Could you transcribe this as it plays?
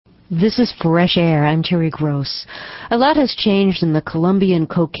This is Fresh Air. I'm Terry Gross. A lot has changed in the Colombian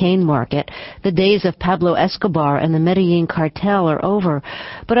cocaine market. The days of Pablo Escobar and the Medellin cartel are over,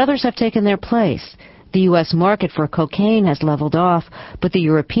 but others have taken their place. The U.S. market for cocaine has leveled off, but the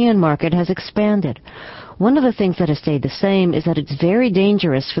European market has expanded. One of the things that has stayed the same is that it's very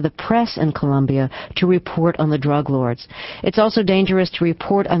dangerous for the press in Colombia to report on the drug lords. It's also dangerous to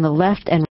report on the left and